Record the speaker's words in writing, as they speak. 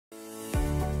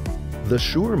The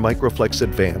Shure Microflex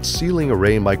Advanced Ceiling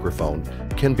Array microphone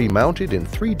can be mounted in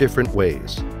 3 different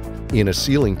ways: in a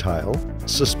ceiling tile,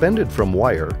 suspended from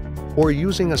wire, or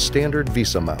using a standard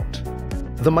VISA mount.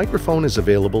 The microphone is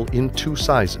available in 2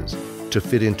 sizes, to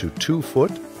fit into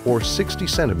 2-foot or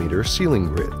 60-centimeter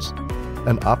ceiling grids.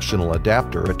 An optional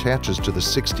adapter attaches to the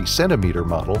 60-centimeter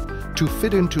model to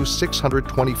fit into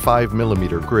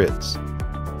 625-millimeter grids.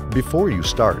 Before you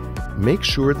start, make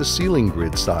sure the ceiling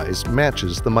grid size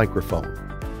matches the microphone.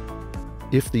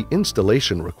 If the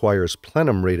installation requires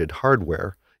plenum-rated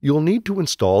hardware, you'll need to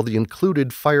install the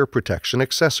included fire protection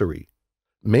accessory.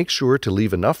 Make sure to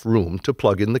leave enough room to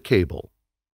plug in the cable.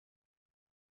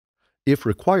 If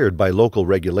required by local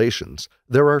regulations,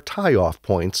 there are tie-off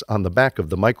points on the back of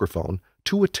the microphone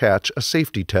to attach a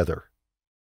safety tether.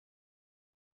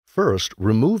 First,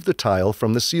 remove the tile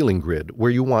from the ceiling grid where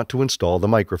you want to install the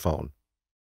microphone.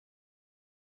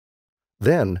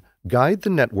 Then, guide the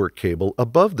network cable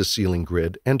above the ceiling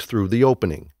grid and through the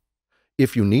opening.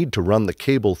 If you need to run the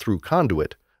cable through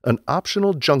conduit, an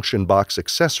optional junction box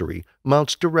accessory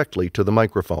mounts directly to the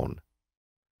microphone.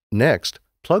 Next,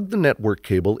 plug the network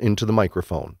cable into the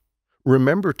microphone.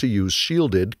 Remember to use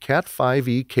shielded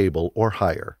Cat5e cable or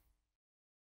higher.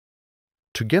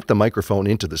 To get the microphone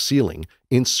into the ceiling,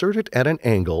 insert it at an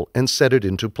angle and set it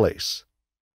into place.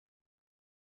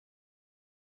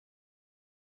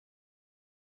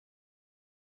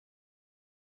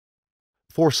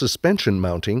 For suspension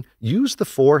mounting, use the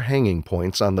 4 hanging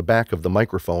points on the back of the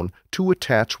microphone to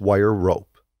attach wire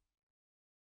rope.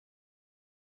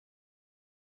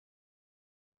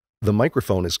 The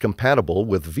microphone is compatible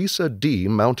with VISA D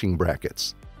mounting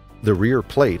brackets. The rear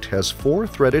plate has 4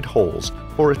 threaded holes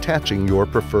for attaching your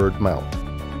preferred mount.